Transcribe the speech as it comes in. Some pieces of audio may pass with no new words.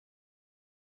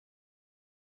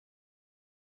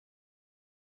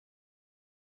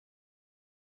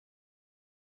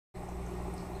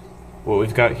What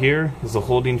we've got here is a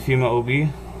holding female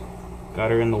OB.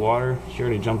 Got her in the water. She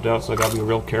already jumped out, so I gotta be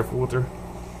real careful with her.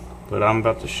 But I'm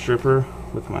about to strip her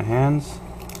with my hands.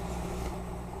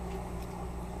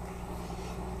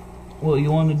 What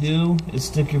you want to do is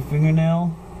stick your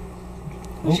fingernail.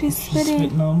 Oh, she's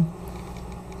spitting them.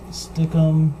 Stick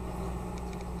your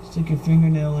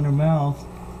fingernail in her mouth,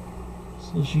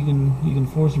 so you can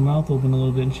force her mouth open a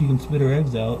little bit, and she can spit her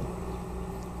eggs out.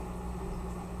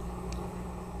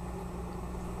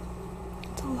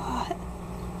 It's a lot.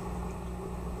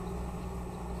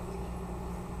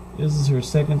 This is her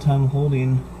second time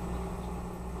holding.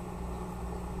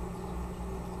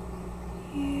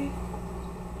 Yeah.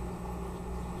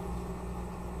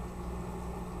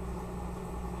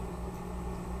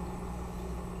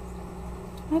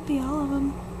 Might be all of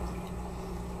them.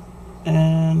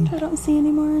 And I don't see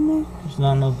any more in there. there's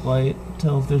not enough light.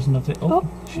 Tell if there's enough. Oh,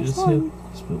 she just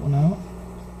spit one out.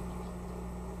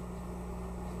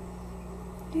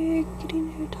 You're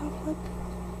getting her top lip.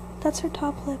 That's her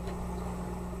top lip.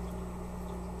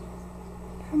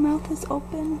 Her mouth is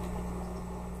open.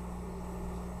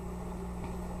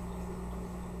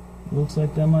 Looks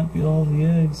like that might be all the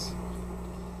eggs.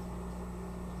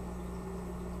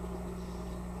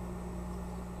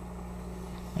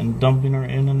 And dumping her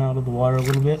in and out of the water a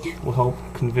little bit will help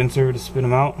convince her to spit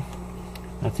them out.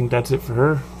 I think that's it for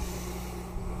her.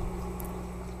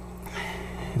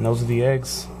 And those are the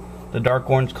eggs. The dark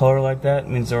orange color like that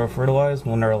means they were fertilized.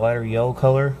 When they're a lighter yellow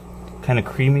color, kind of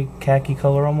creamy khaki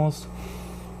color almost,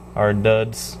 are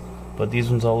duds. But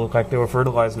these ones all look like they were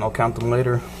fertilized, and I'll count them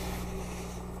later.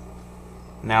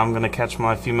 Now I'm going to catch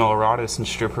my female Aratus and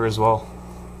strip her as well.